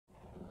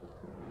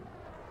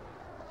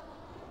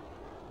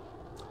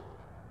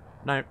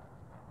No,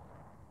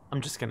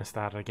 I'm just gonna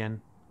start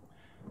again.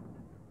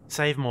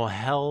 Save more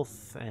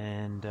health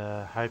and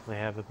hopefully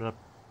have a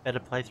better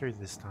playthrough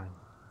this time.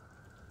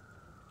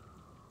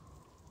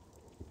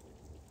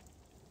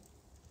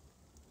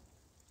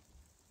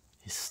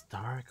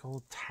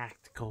 Historical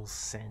Tactical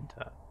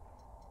Center.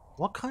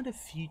 What kind of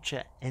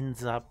future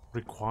ends up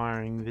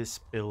requiring this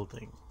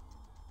building?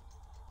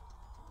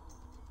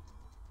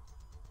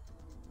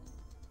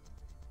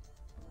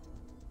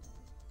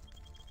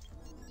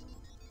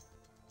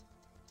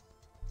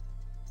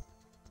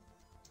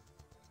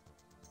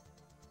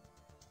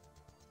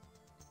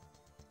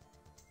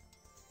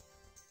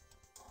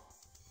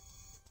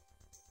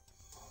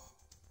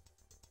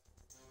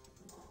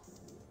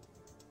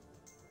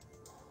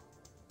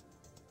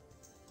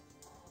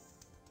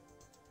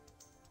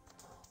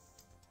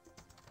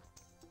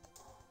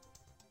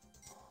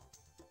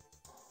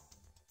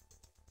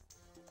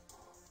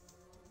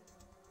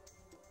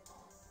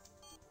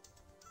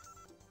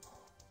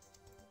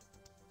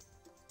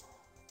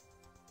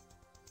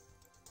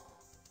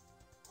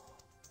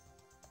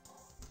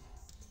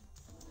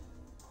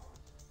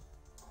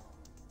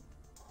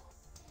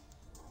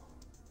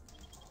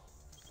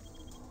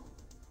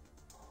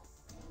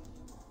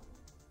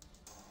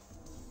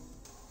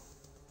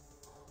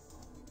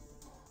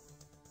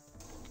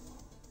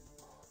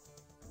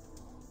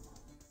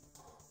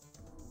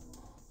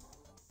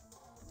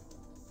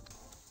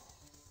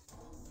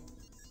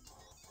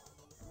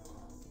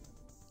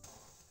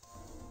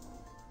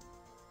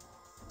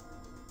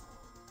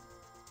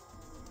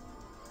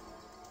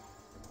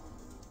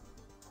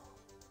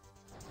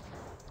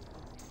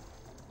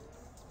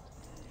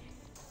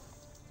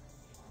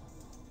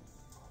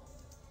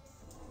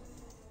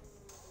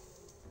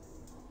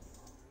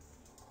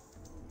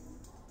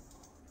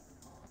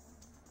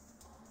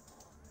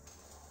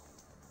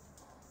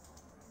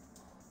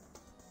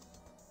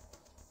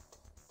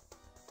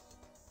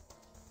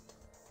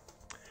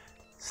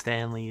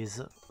 Stanley is,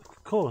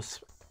 of course,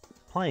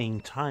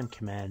 playing Time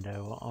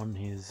Commando on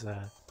his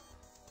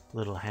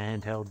little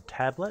handheld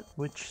tablet,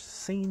 which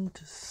seemed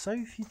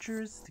so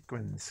futuristic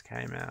when this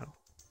came out.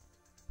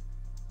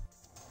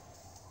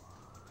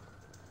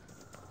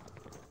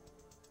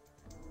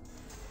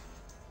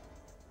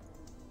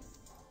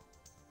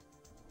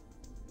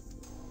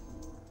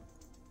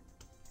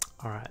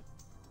 Alright.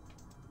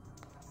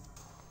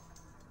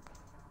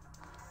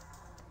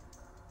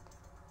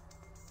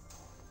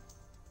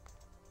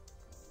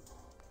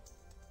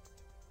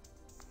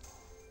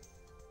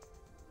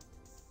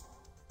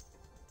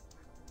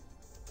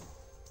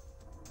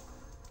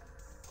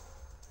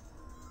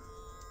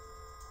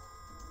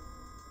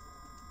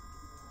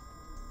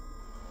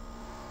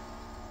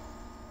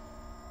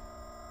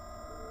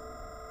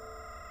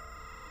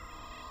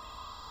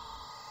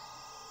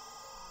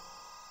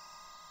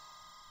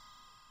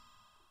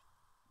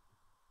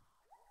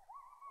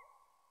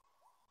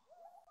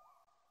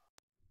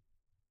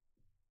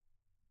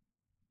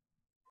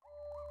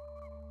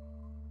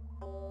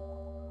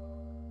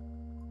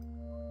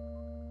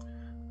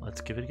 Let's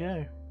give it a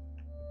go.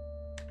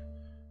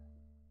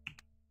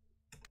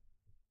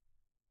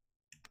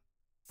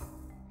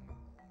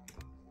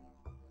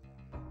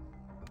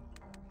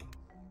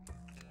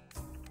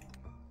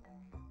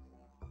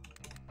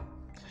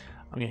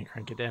 I'm going to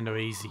crank it down to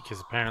easy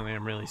because apparently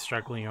I'm really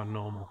struggling on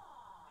normal.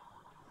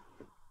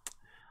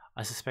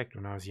 I suspect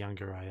when I was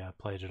younger I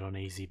played it on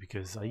easy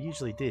because I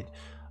usually did.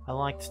 I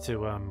liked to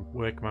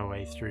work my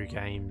way through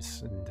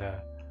games and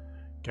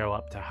go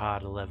up to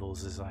harder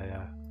levels as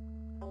I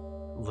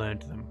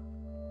learned them.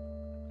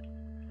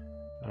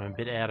 I'm a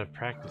bit out of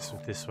practice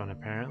with this one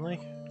apparently.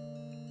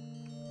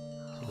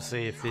 So we'll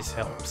see if this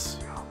helps.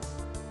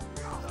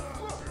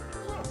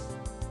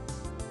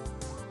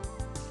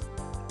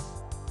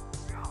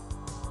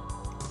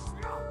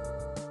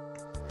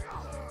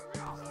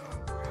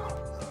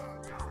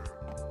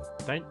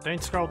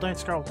 Don't scroll, don't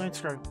scroll, don't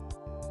scroll.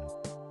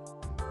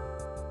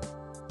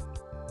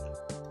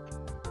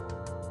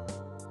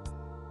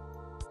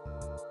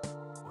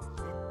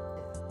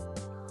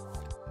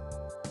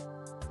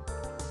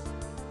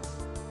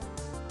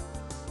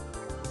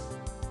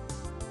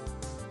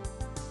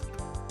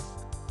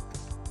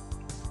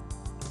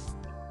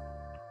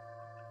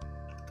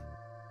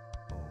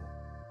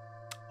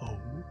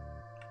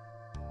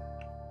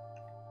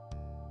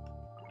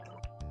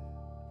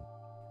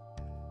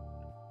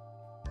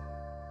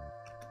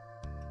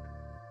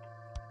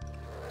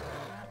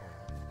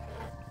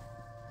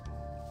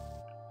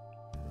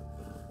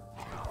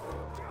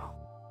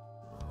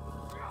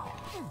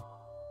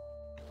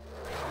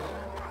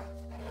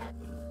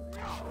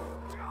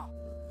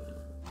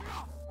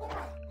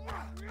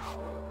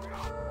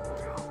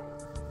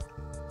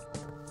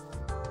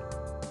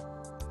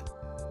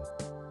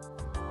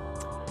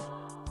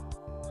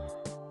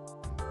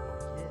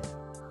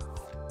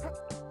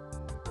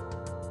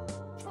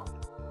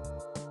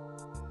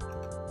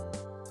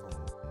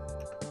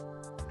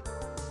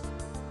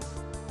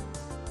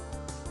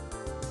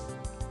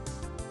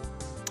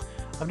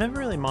 I've never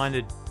really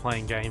minded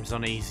playing games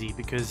on easy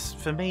because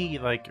for me,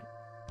 like,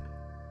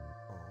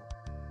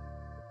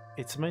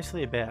 it's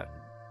mostly about,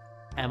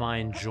 am I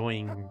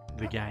enjoying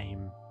the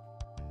game?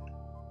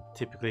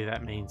 Typically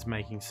that means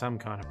making some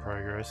kind of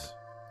progress.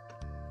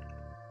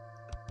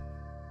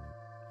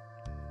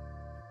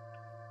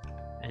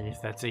 And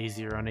if that's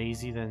easy or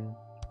uneasy, then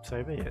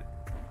so be it.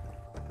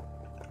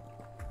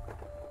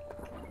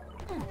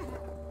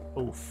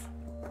 Oof.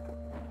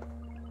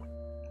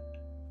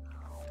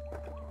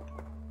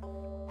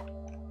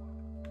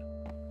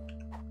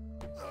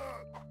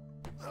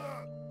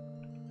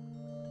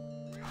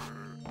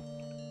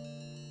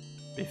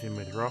 Biff him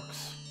with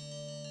rocks.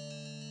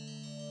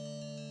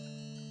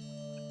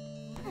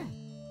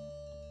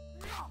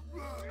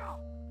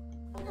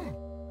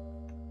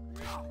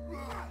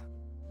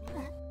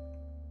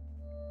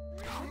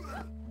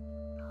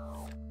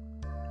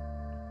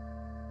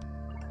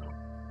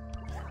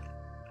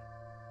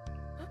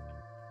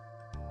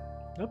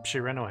 Oops, she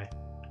ran away.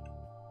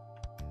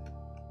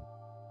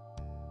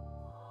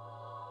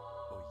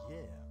 Oh yeah.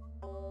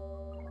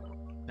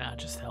 Nah,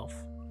 just health.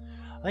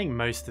 I think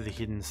most of the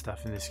hidden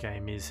stuff in this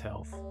game is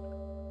health.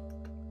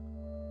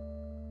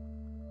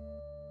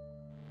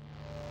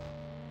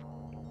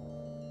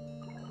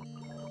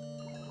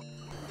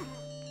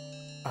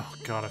 Oh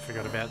god, I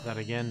forgot about that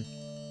again.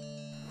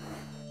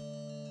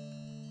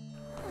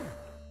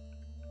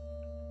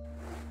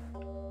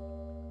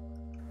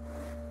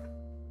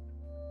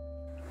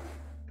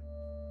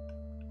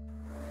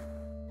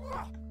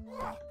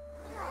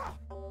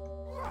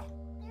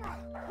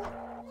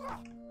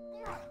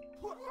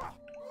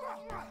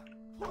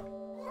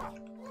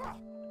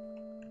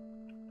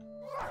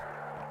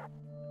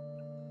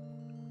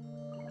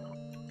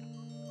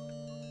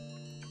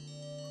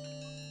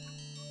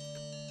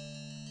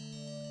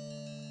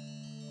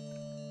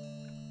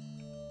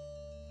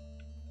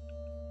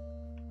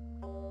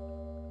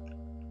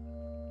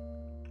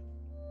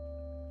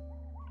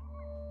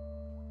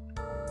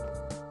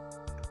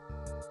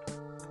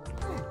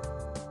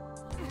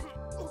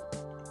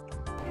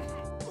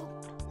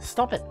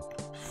 Stop it!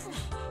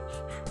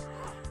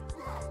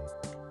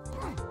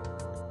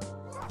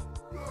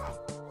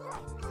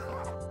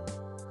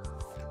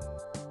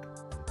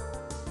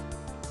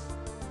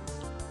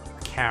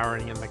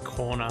 Cowering in the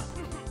corner.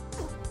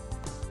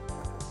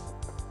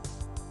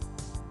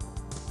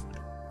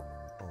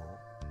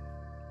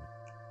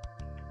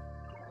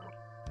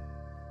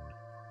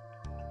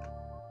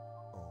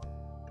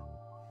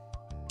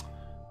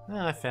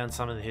 I found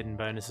some of the hidden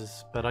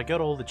bonuses, but I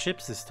got all the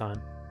chips this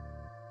time.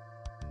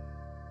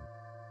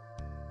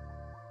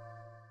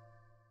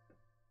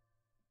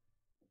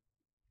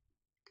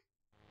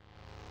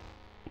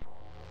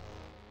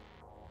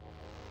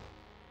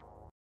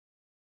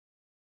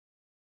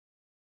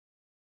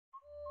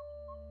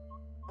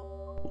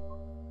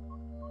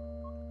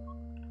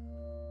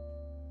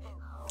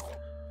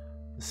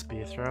 The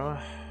spear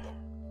thrower.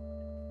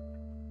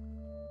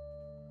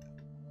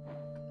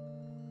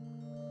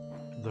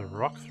 The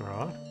rock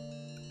thrower,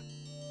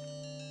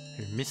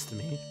 who missed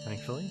me,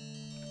 thankfully.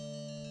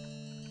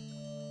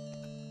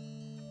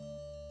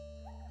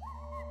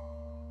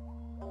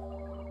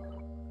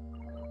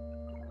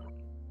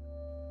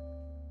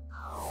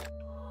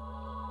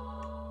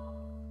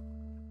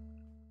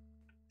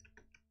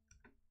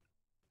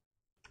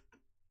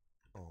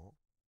 Oh.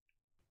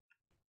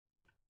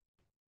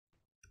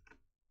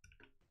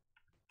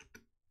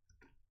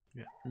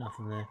 Yeah,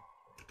 nothing there.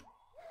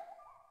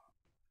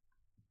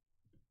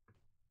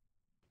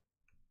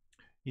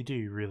 You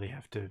do really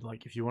have to,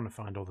 like, if you want to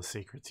find all the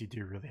secrets, you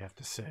do really have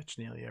to search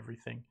nearly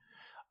everything.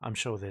 I'm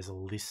sure there's a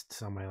list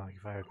somewhere, like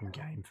if I open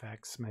Game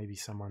Facts, maybe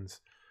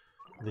someone's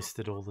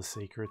listed all the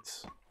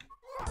secrets.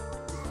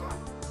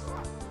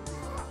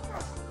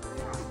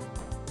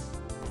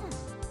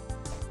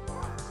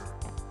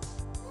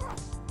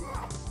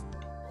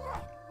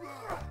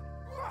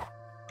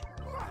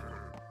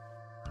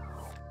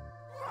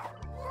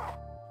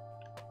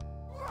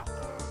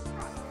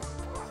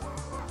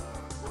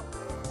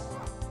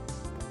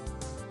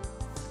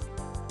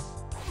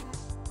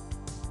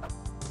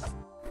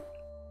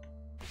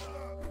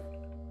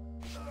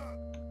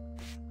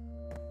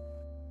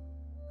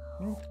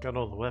 Got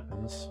all the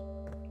weapons.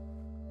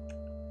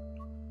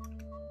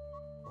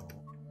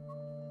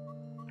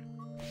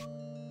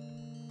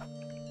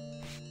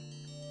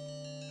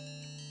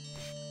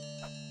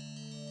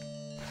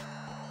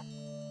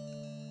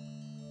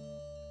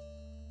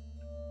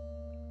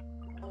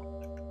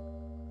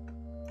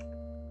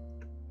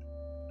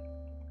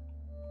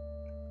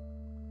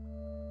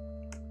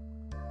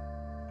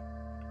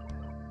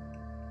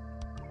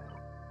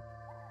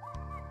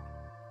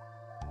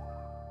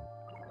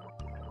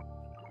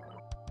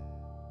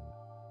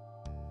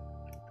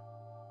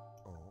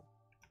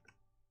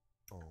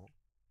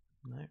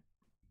 No.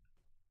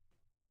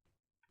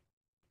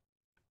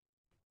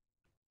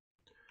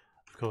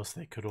 Of course,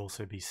 there could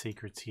also be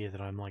secrets here that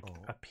I'm like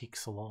a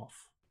pixel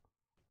off.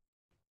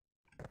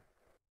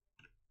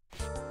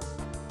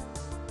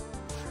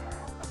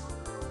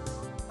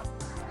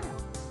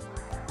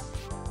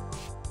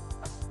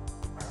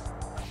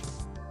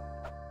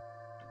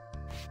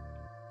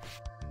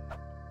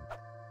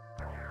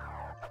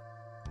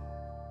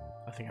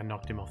 think I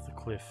knocked him off the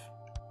cliff.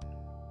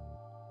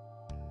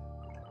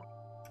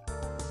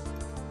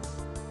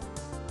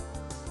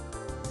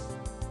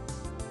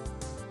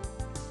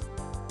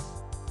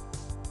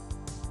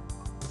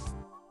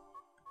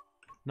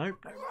 Nope,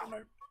 nope,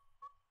 nope.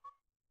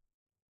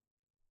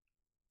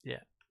 Yeah,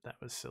 that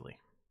was silly.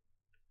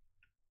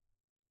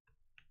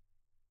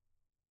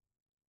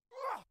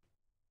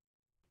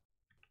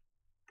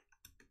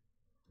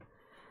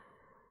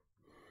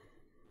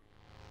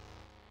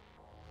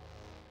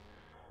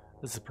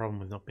 This is the problem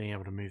with not being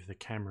able to move the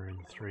camera in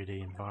the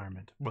 3D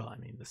environment. Well, I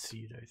mean the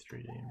pseudo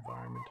 3D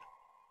environment.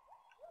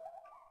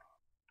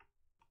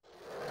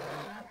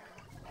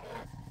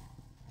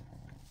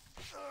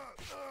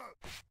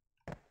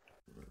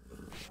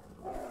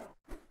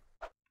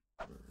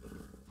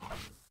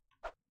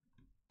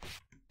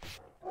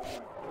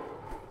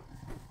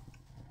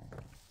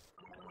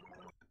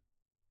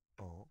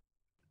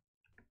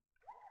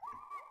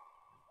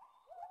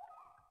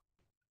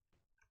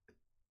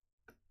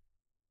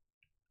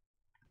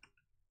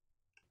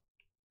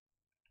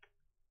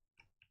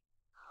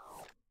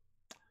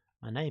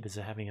 My neighbours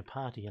are having a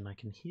party and I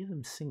can hear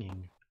them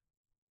singing.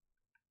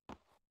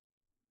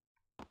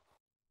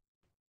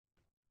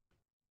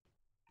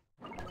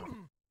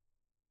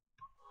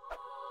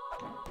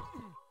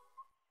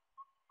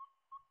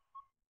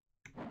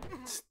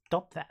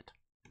 Stop that.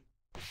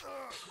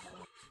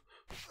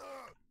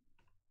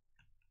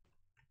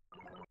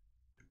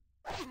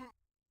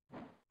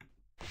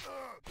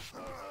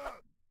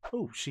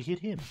 Oh, she hit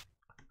him.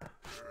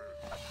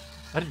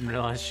 I didn't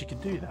realise she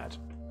could do that.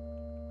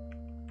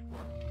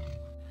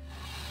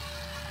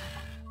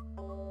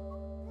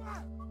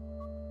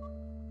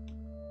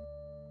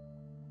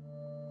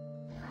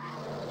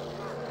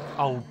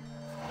 Oh.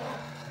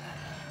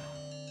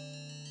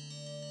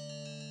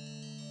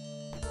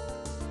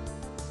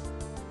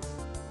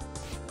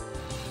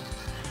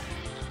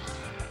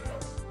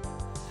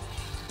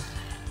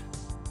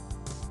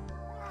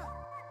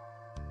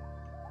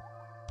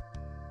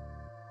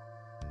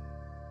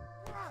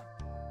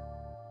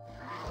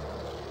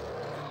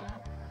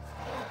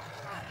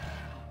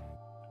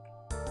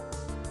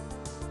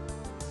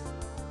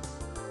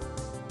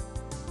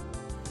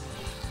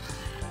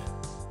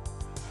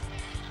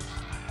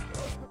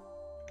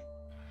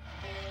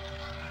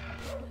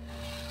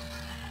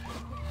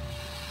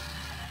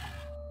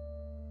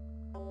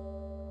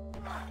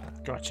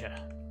 Gotcha.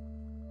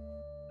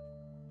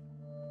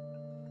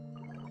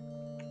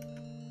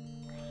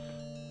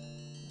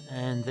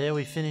 And there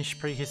we finish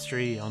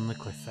prehistory on the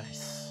cliff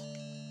face.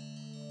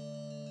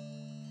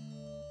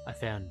 I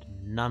found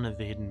none of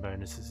the hidden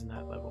bonuses in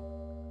that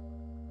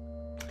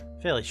level.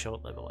 Fairly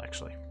short level,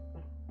 actually.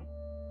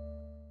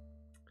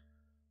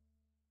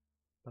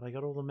 But I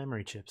got all the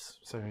memory chips,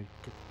 so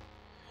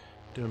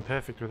doing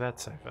perfect with that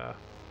so far.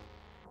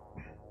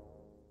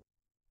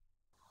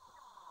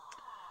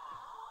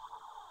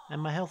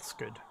 And my health's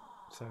good,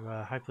 so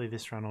hopefully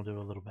this run will do a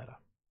little better.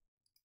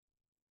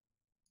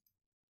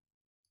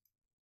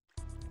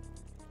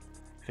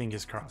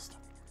 Fingers crossed.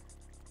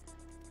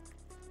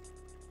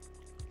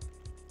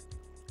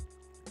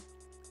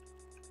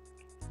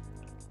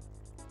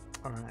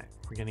 Alright,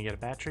 we're going to get a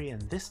battery,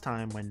 and this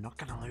time we're not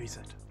going to lose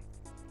it.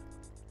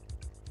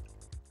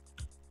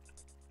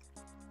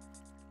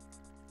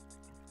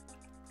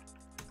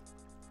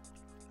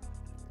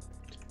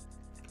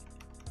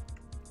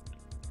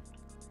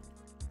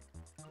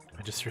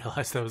 I just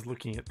realised I was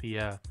looking at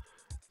the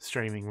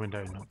streaming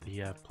window, not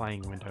the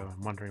playing window,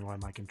 and wondering why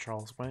my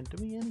controls weren't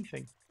doing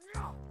anything.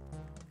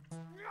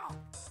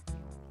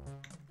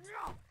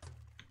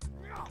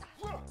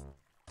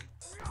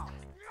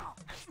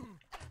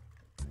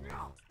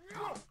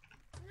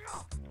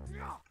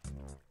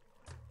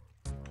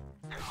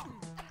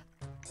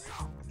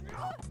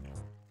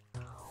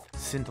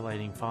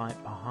 Scintillating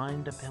fight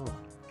behind a pillar.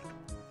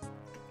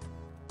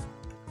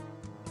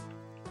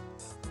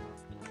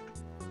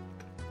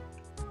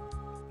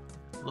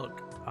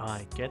 Look,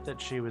 I get that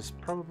she was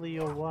probably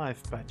your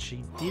wife, but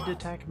she did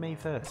attack me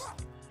first.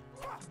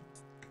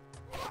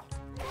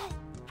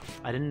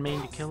 I didn't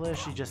mean to kill her,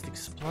 she just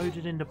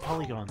exploded into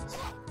polygons.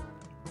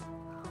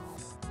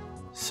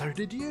 So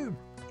did you.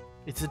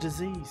 It's a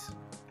disease.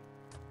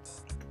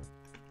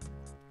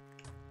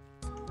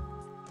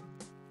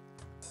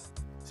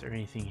 Is there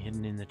anything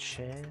hidden in the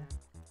chair?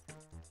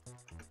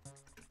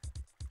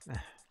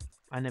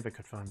 I never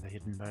could find the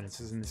hidden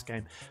bonuses in this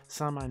game.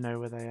 Some I know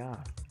where they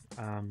are.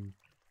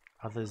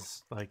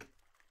 Others, like...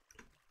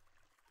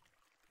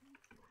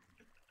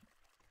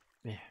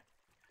 yeah.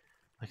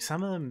 Like,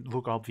 some of them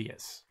look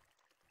obvious.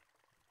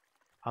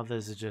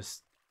 Others are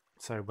just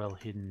so well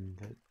hidden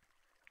that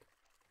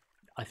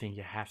I think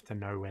you have to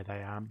know where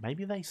they are.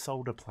 Maybe they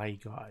sold a play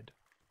guide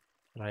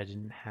that I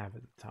didn't have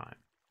at the time.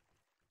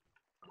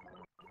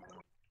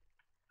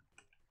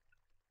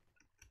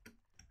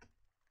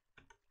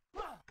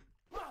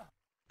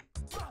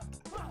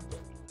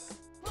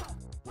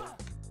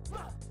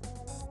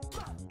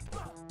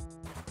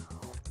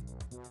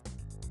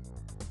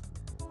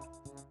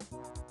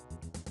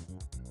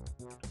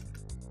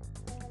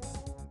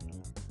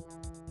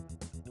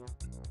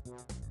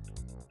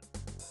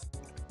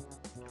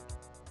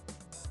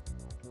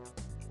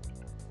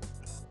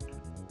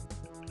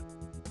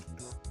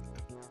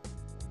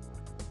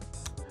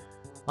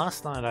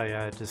 Last night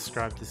I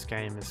described this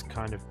game as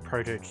kind of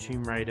proto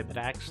Tomb Raider, but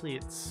actually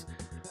it's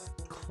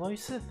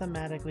closer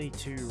thematically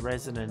to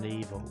Resident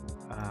Evil.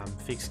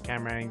 Fixed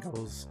camera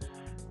angles,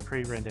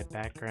 pre-rendered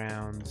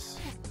backgrounds,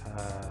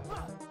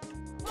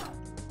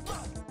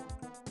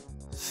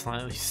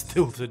 slightly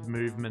stilted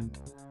movement.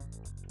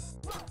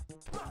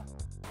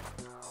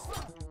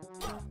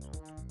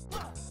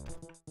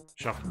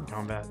 Shocking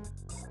combat.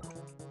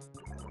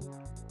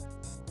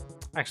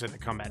 Actually, the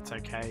combat's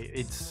okay.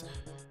 It's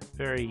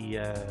very,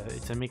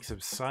 it's a mix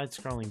of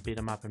side-scrolling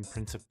beat-em-up and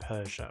Prince of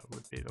Persia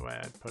would be the way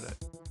I'd put it.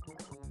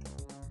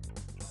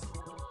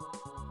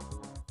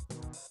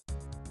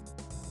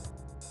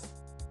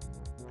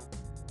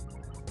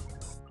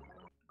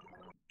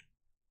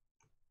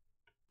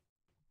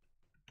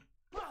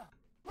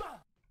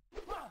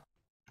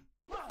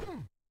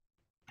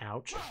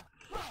 Ouch.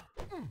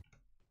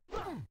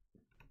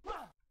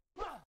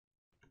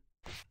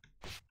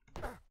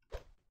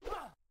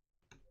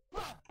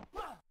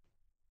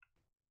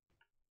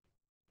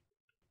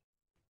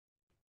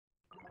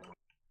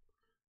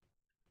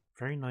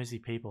 Very noisy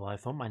people. I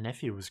thought my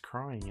nephew was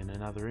crying in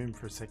another room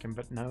for a second,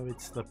 but no,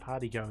 it's the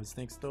partygoers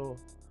next door.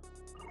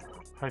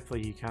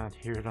 Hopefully you can't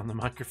hear it on the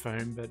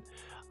microphone, but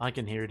I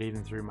can hear it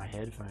even through my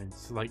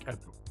headphones. Like,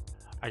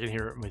 I can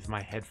hear it with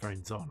my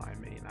headphones on, I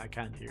mean. I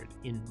can't hear it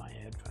in my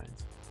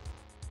headphones.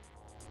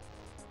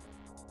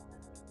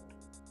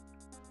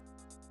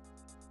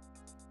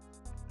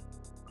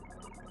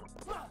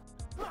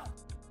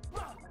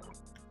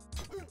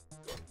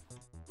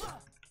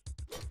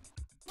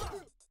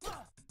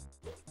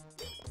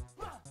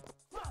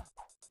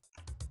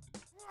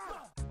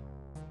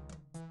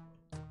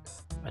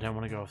 I don't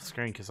want to go off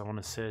screen because I want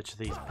to search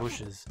these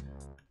bushes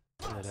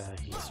that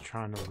he's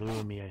trying to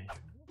lure me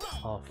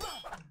off.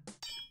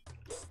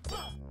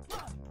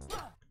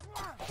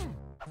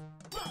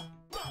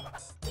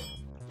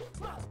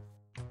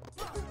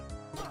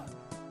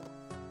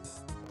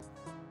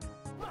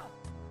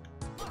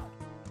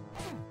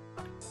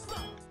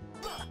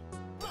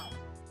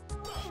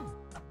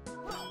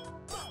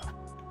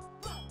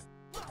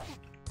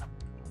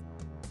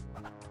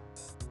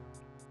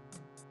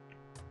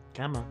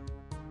 Come on.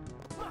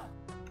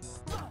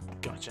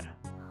 Gotcha.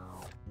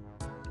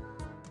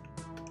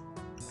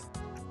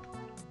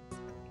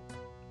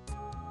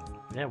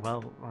 Yeah,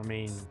 well, I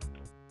mean,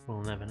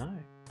 we'll never know.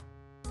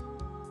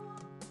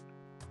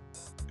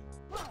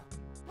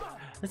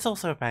 It's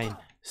also a pain.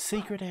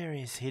 Secret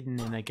areas hidden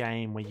in a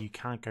game where you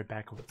can't go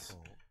backwards.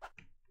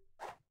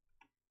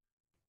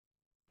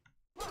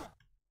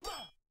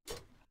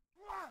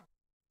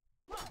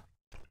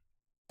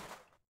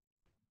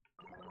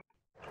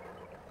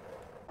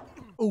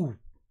 Ooh.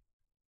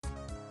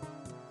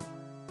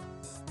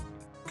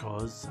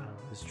 Because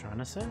I was trying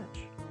to search.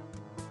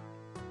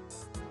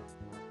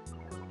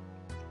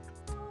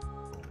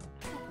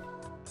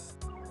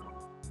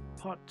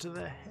 Pot to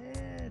the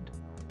head.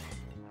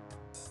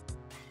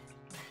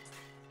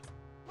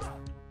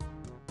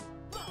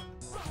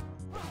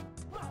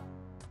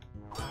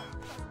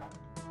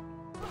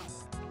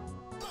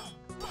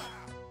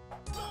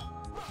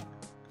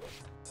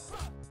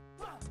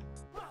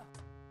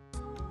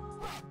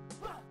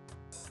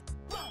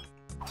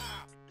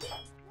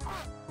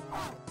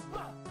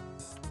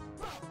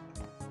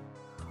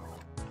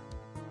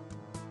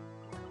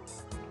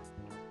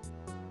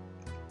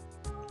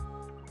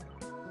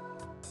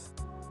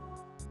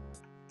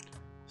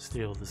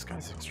 Steal this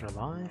guy's extra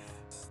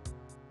life.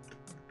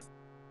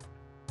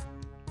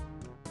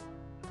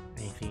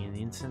 Anything in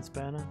the incense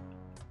burner?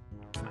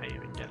 Can I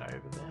even get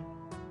over there?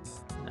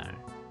 No.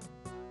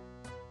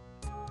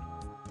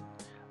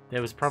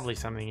 There was probably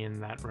something in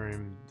that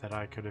room that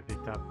I could have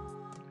picked up.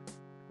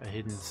 A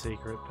hidden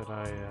secret, but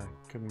I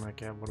couldn't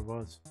work out what it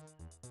was.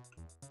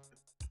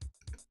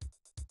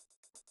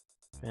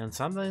 Found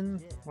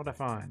something? What'd I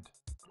find?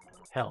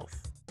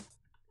 Health.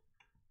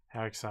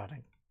 How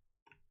exciting.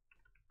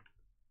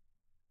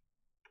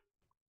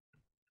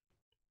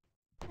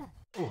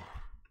 Ooh,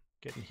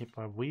 getting hit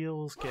by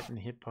wheels, getting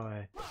hit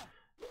by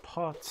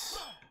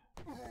pots.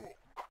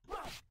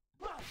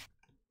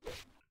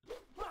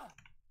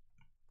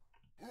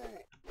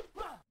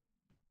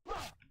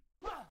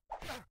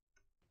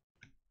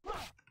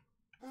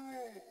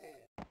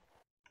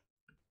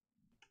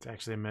 It's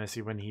actually a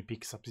mercy when he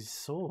picks up his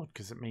sword,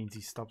 because it means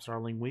he stops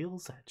rolling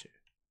wheels at you.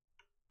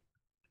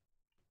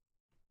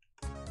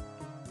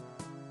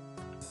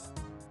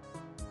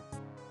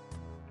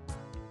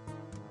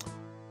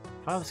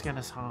 If I was going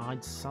to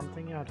hide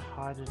something, I'd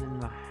hide it in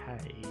the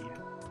hay.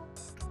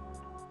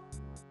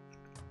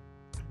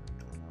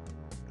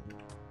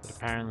 But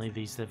apparently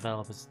these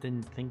developers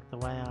didn't think the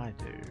way I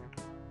do.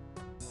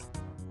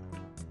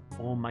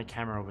 Or my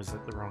camera was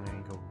at the wrong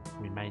angle.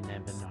 We may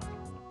never know.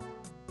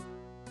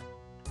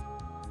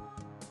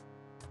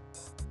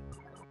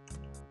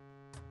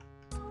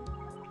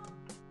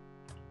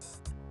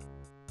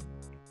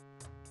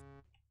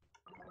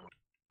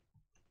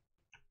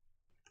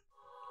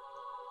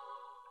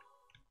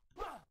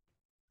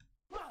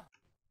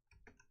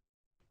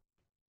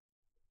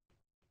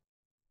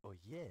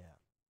 Yeah.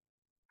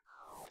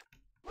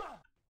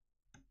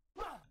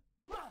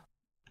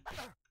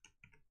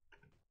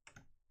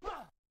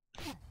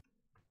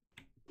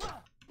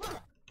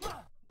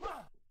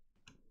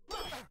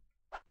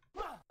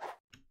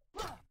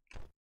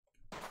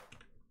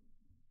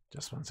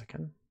 Just 1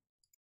 second.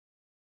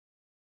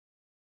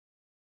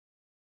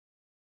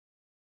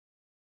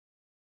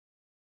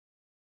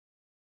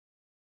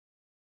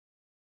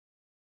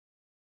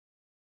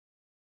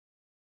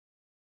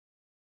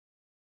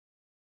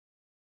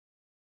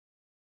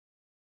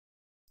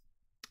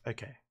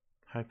 Okay,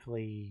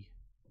 hopefully.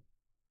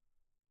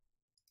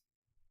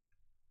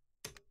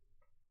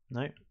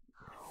 No,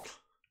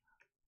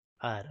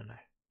 I don't know.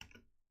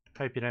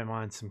 Hope you don't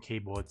mind some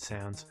keyboard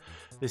sounds.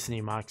 This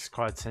new mic's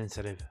quite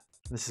sensitive.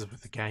 This is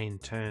with the gain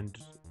turned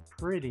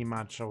pretty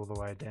much all the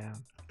way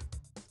down.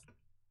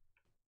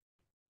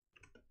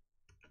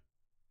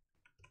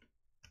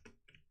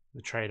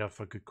 The trade-off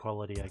for good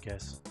quality, I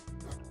guess.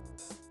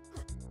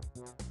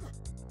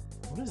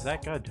 What is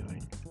that guy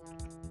doing?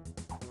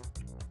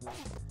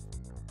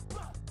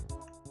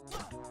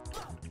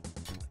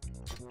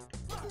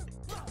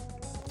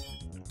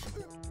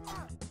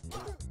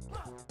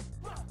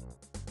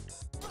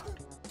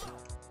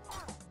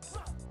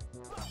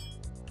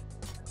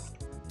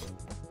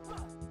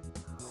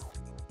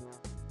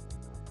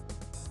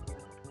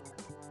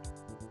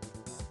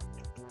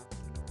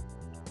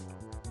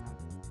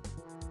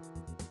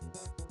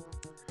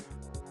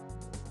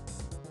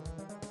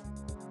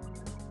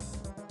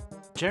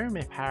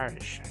 Jeremy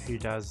Parish, who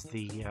does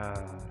the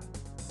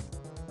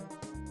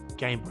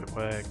Game Boy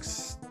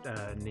Works,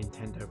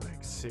 Nintendo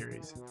Works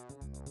series,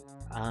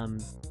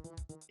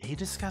 he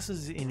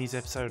discusses in his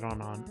episode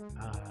on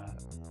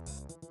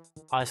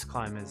Ice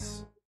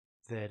Climbers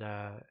that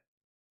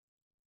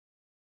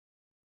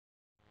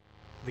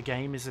the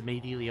game is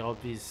immediately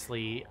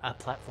obviously a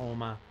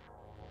platformer,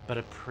 but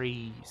a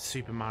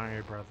pre-Super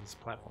Mario Brothers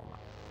platformer.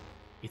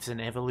 It's an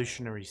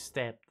evolutionary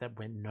step that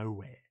went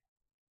nowhere.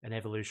 An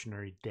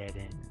evolutionary dead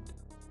end.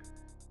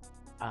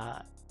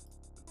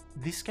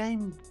 This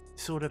game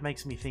sort of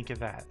makes me think of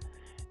that.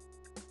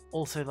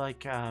 Also,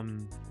 like,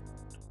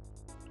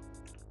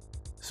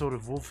 sort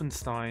of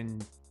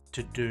Wolfenstein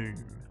to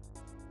Doom.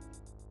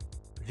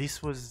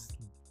 This was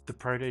the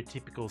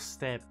prototypical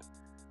step,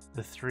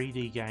 the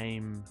 3D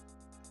game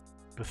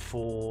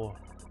before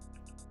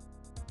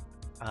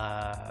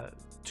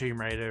Tomb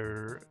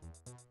Raider,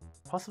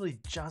 possibly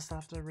just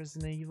after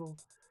Resident Evil.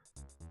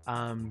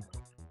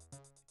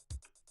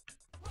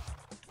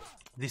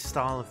 This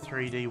style of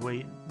 3D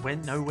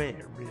went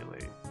nowhere,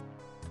 really.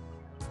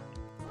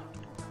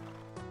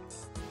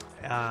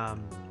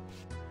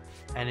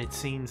 And it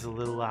seems a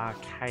little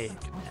archaic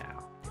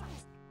now.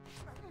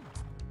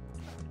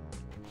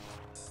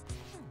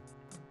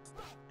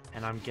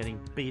 And I'm getting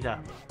beat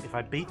up. If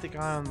I beat the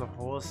guy on the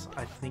horse,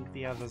 I think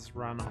the others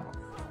run off.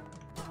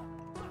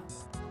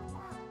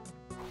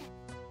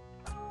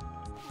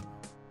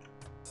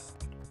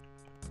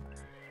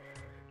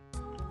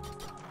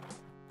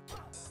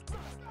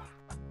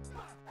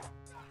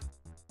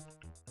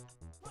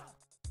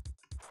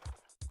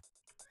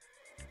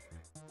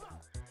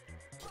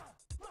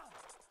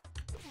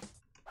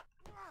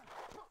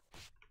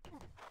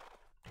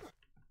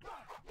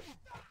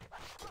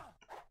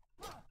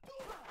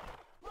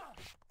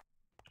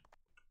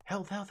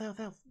 Health, health, health,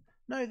 health.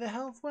 No, the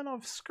health went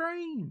off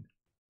screen.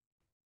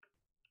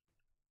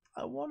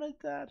 I wanted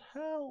that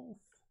health.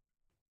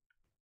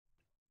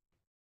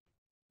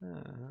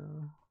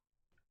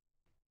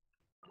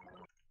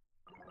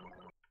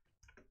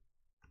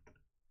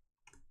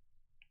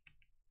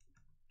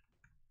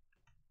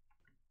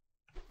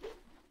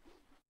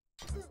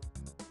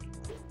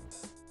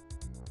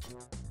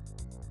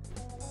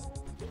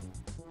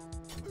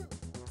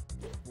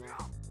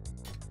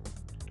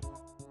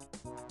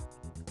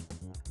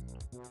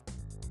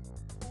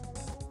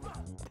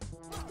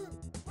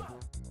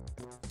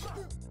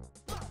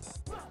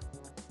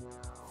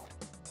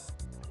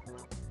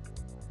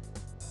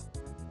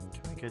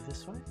 Go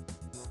this way?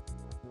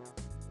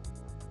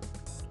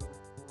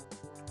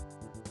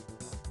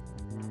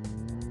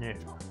 No.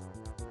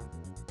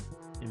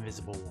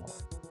 Invisible wall.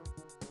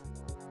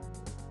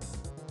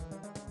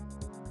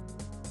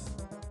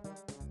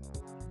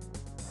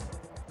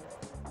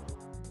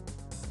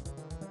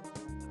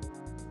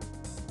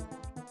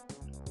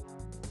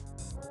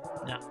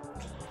 No.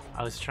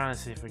 I was trying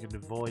to see if I could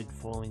avoid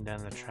falling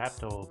down the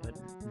trapdoor, but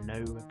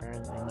no,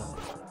 apparently not.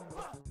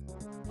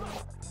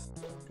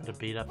 Gotta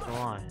beat up the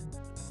lion.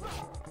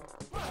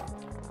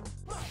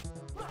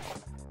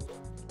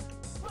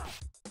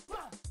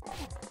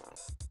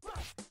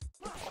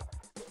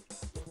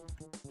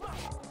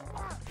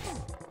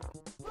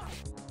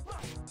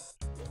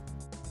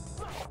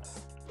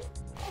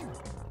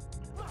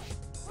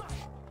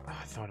 I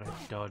thought I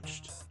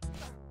dodged.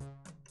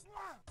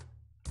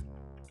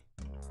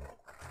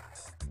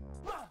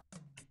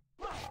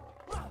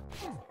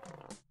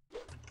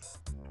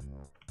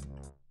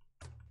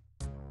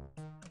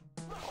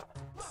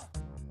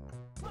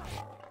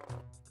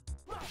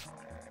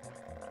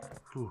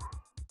 Whew.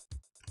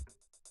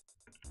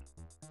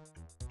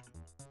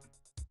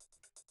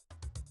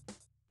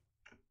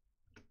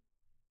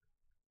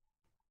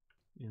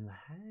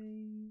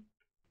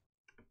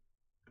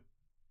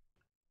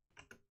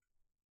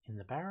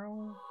 the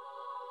barrel.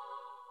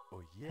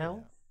 Oh yeah.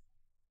 Health.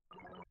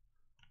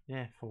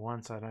 Yeah, for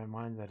once I don't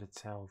mind that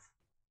it's health.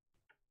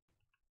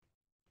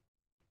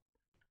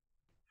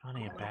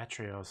 Finding a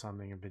battery or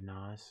something would be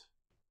nice.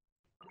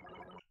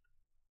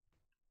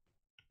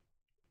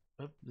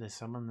 Oh, there's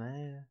someone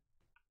there.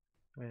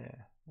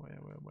 Where? Where?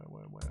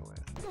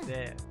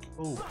 There.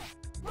 Ooh.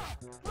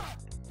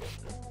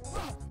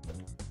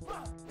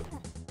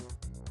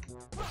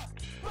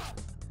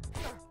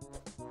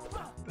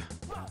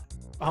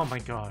 Oh my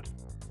god.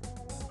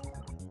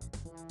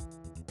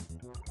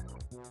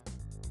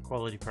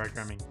 Quality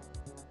programming.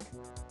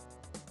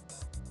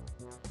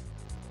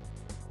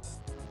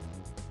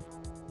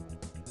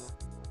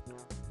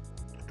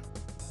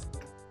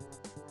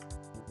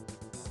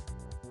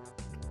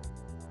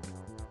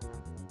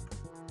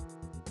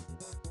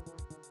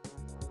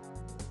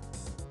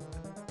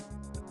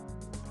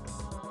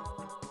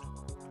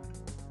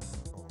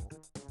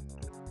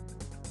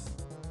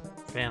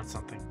 Found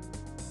something.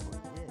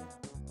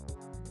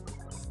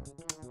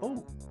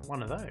 Oh,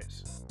 one of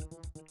those.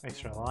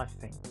 Extra life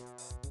thing.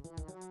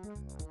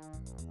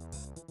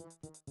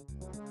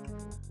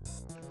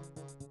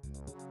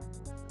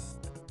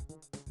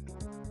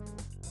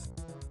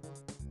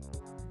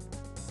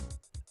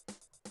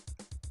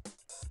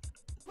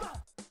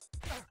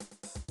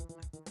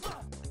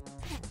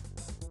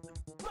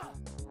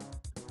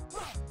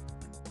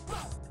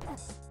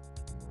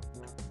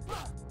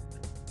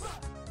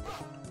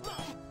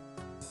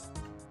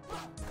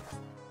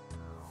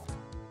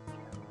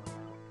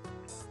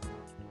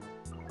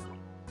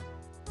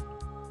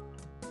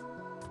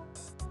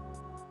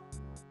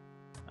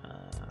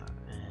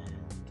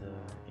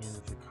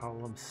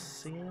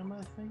 Colosseum,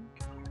 I think.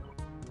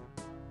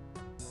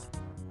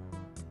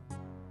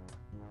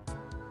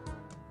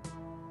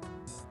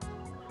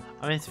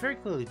 I mean, it's very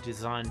clearly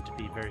designed to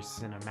be very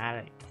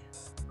cinematic,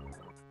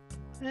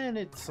 and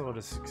it sort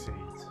of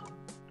succeeds.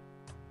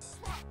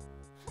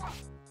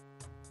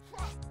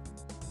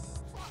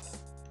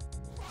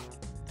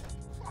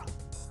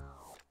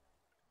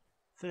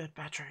 Third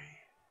battery.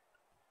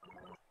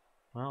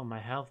 Well, my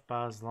health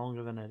bar's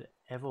longer than it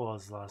ever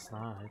was last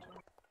night.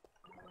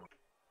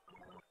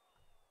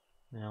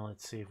 Now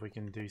let's see if we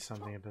can do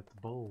something about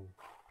the ball.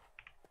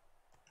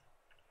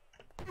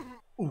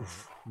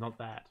 Oof, not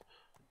that.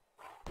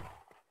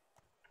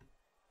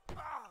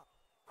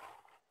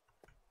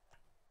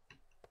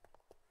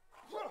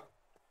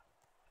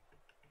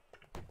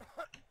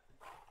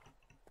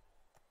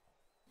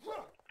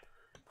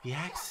 The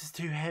axe is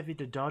too heavy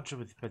to dodge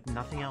with, but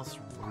nothing else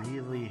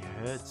really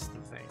hurts the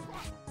thing.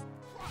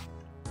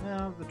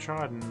 Well, the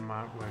trident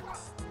might work.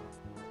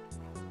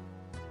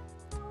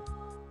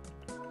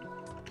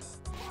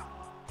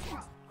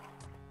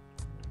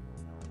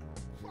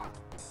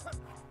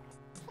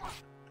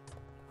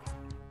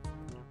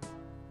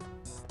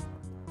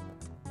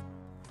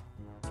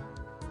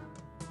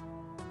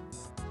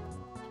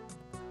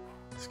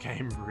 This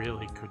game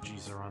really could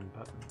use a run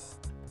button.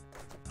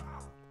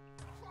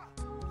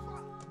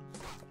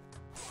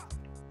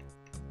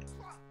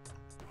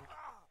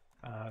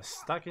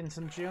 Stuck in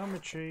some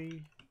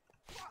geometry.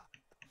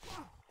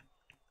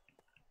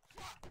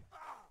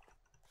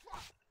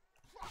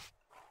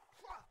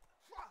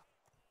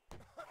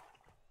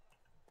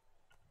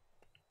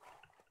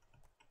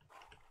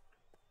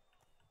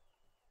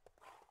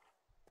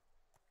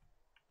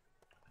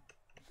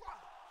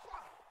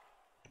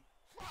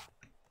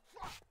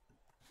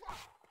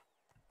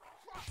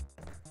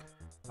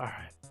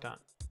 Alright, done.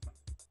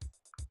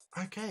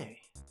 Okay,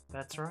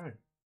 that's right.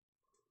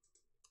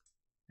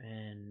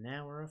 And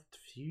now we're off to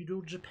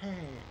feudal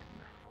Japan.